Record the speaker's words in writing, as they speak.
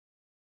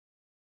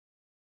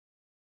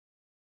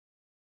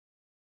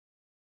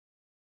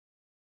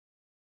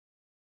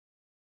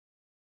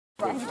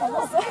Oh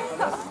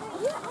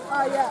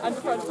yeah. I'm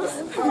just trying to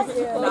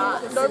nah,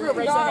 no real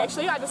reason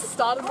actually. I just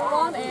started the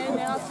one and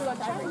now I feel like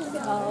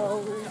changing.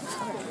 Oh.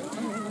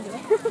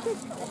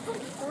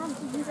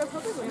 You go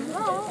probably win. Oh,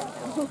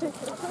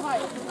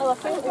 I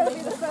think it's going to be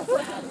the first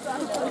one.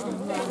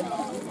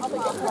 I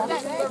think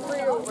that's the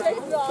real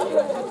reason.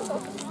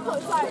 Oh,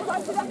 it's like,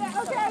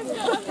 okay,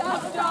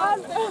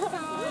 done.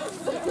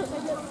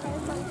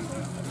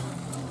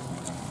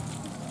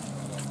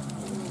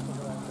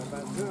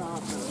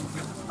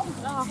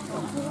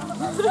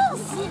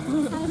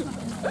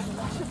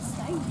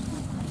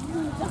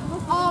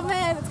 Oh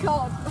man, it's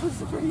cold.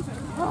 It's freezing.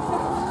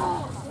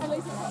 At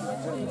least it's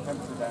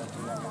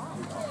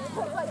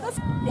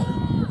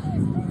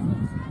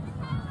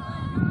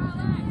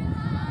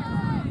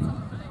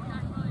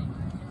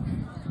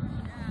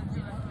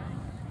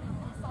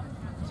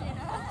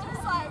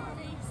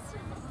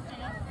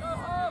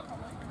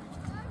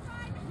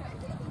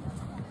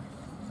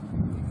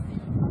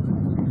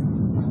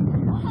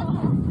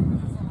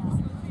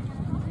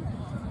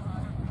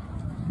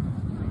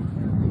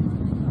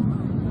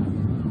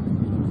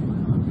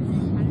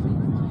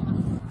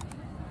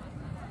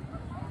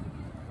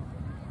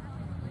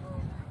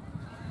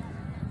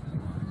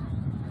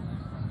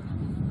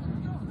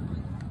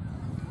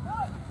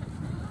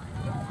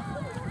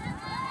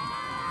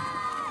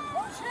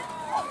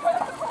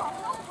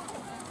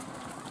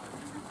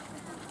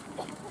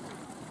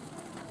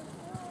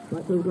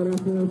Right, so we've got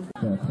ourselves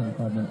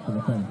 25 minutes for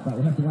the thing, but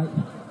we'll have to wait.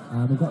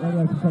 We've got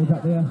radio controls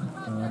up there.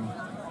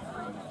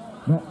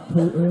 Not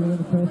too early in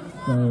the test,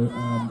 so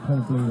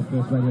probably the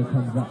first radio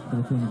comes up for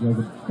the thing goes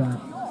at start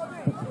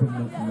 57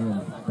 minutes from the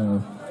end. So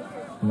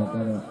we won't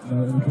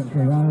know anything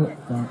for a while,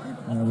 but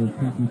we'll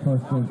keep you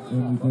posted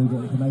when we do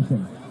get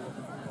information.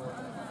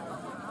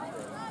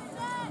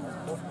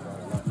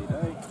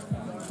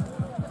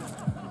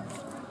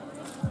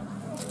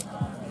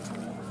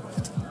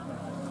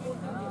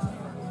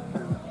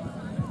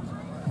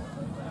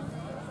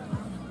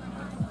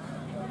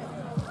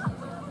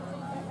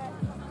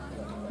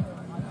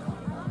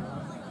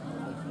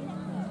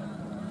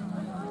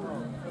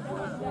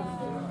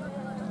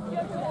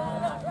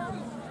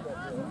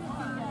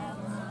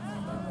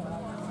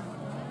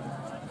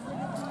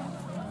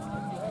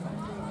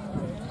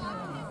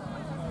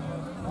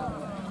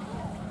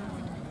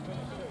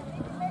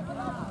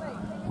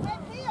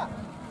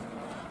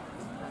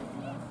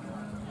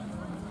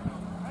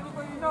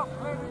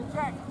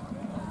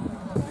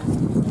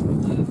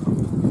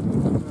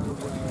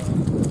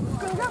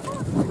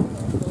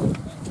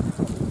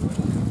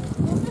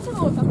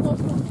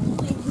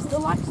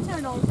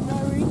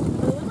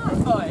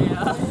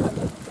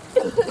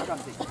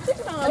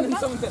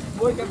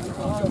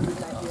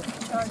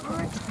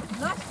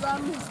 Nice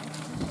run.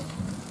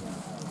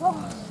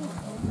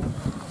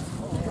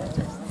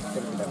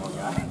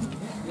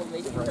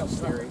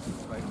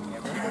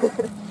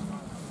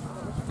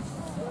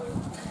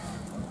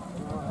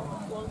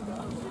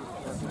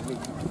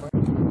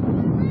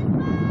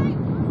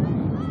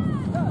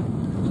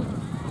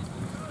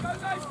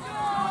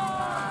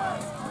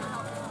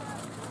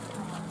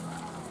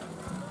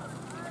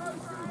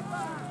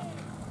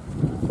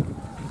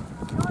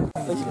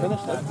 You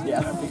finished it? Yeah.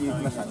 I think you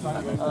missed it.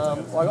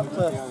 Well, I got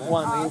to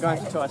 1 and going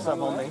to 2 I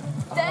sub on me.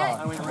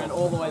 And we ran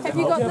all the way down. Have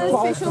you got the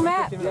special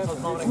map? I was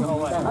holding the whole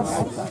way.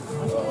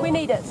 Okay. We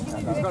need it. Did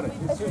you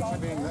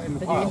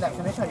end that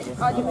finish?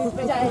 Oh, you moved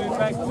it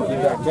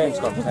down. James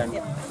got 10.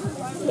 Yeah,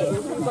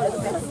 we've got it the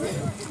best.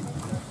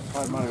 I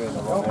might have been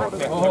the wrong one.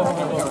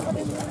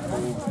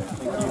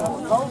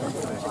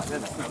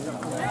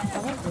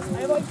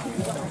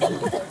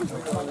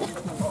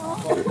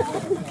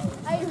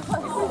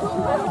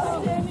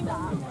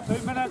 2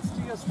 minutes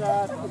to your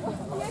start.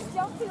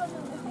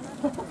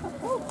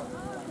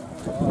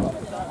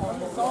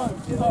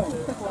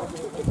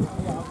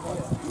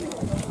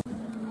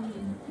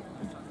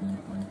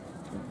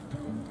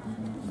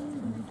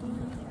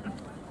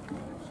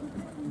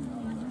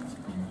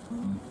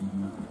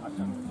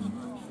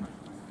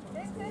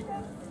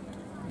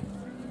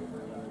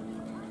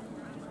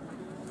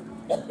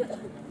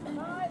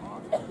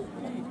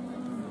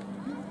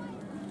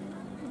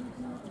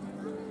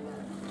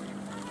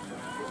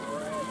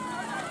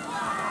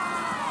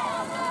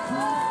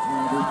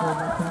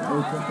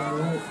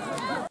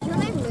 Your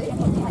name, Luke?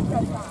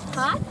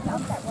 Huh?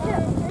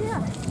 Yeah.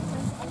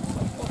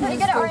 No, you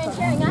got it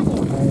orienteering, aren't you?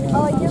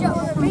 Oh, you don't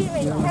want to read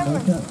me,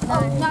 Cameron?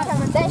 No,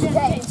 Cameron. That's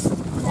James.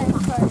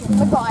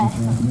 Maguire.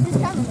 Who's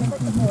Cameron?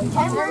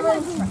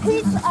 Cameron,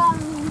 he's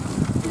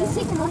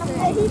second one.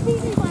 Yeah, he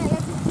beat me by 11.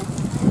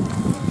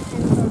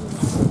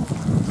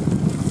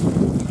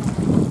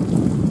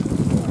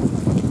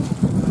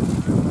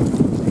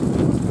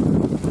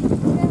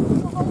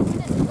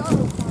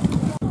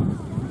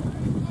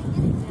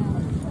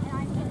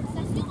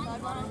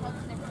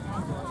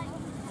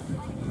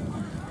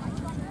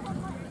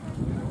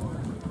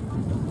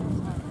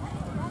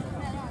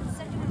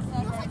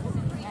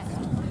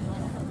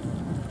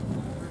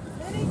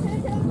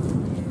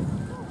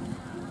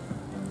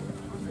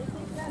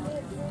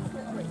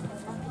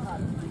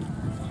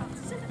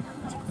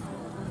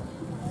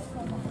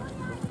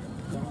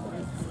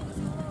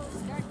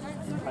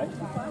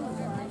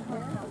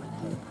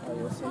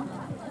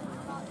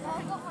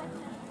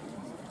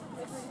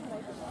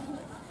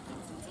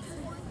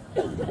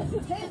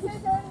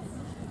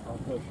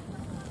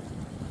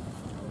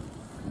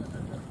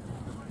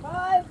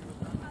 Five.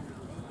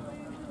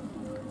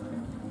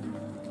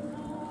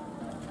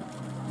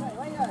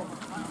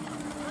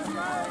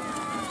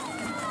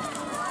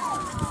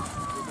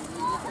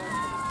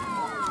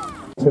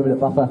 2-minute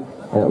buffer,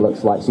 and it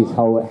looks like she's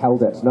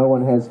held it. No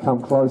one has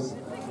come close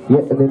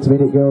yet in the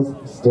intermediate girls.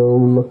 Still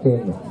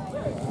looking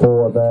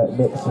for the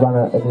next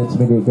runner in the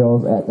intermediate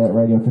girls at that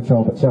radio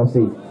control, but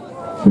Chelsea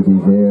should be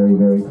very,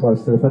 very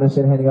close to the finish,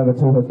 and handing over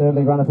to her third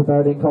lead runner for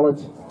Barradine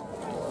College.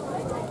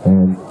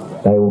 And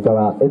they will go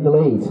out in the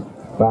lead,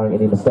 barring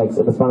any mistakes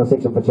in this final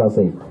section for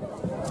Chelsea.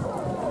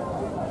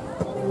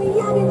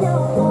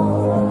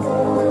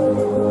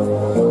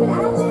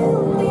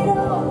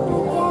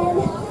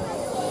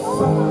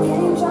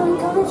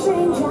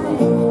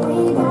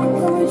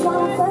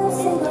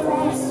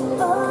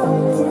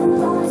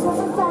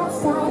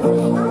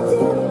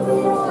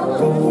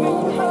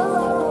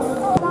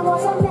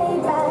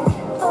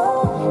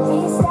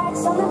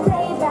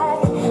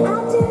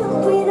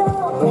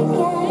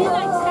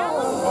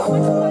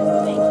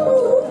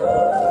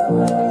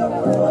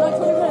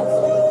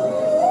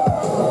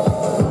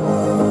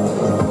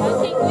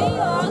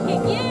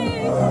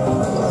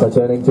 So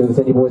turning to the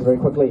senior boys very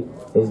quickly,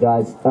 these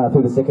guys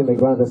through the second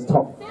league run, this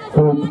top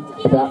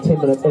group about 10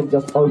 minutes in,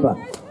 just over.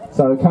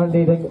 So current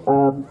leading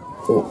in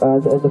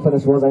the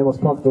finish was Amos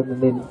Compton,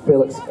 and then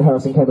Felix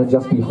Harrison came in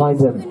just behind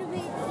him.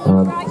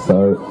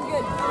 So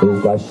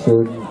these guys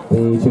shouldn't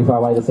be too far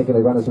away, the second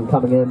league runners, from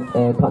coming in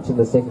and punching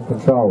the second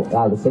control,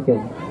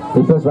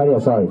 the first radio,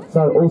 sorry.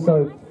 So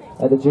also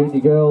at the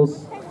junior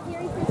girls,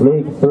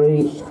 League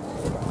 3,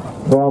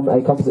 from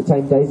a composite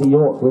team, Daisy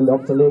York. We're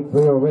up to League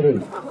 3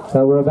 already.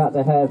 So we're about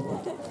to have,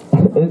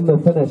 in the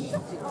finish,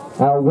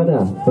 our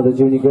winner for the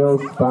junior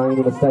girls, barring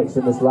any mistakes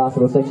in this last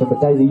little section. But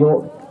Daisy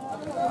York,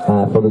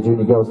 for the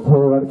junior girls,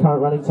 her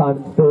current running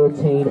time,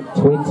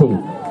 13:20.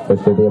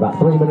 Which should be about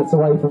 3 minutes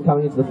away from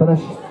coming into the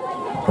finish.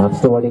 I'm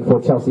still waiting for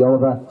Chelsea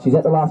Oliver. She's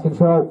at the last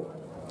control.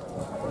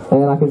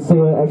 And I can see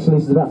her, actually,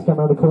 she's about to come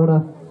around the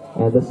corner.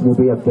 And this will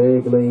be a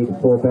big lead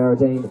for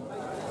Barradine.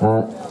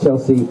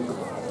 Chelsea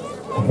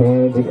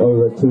handing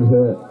over to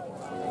her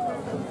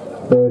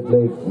third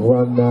leg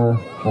runner.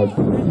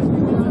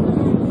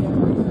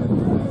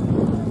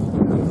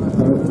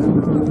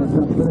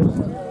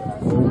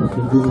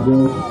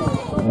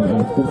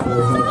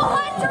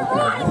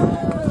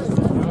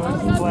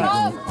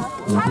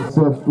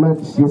 So Flint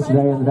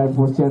yesterday and the day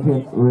before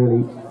champion,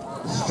 really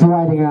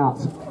striding out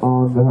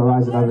on the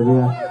horizon over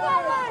there.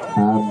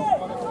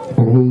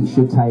 And he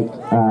should take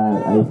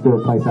a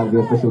third place out of the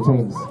official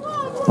teams.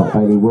 But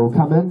Bailey will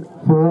come in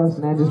for us,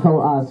 and just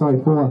for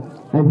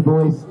Napier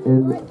Boys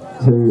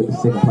into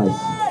second place.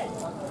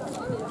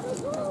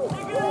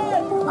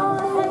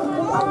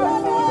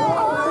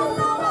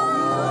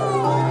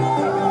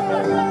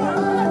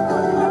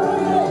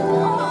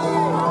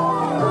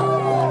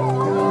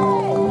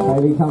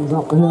 Bailey comes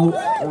up the hill,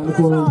 around the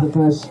corner into the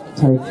finish,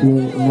 taking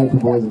Napier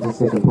Boys into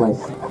second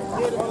place.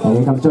 And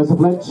here comes Joseph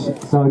Lynch,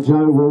 so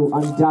Joe will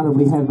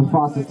undoubtedly have the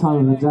fastest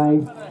time of the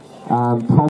day.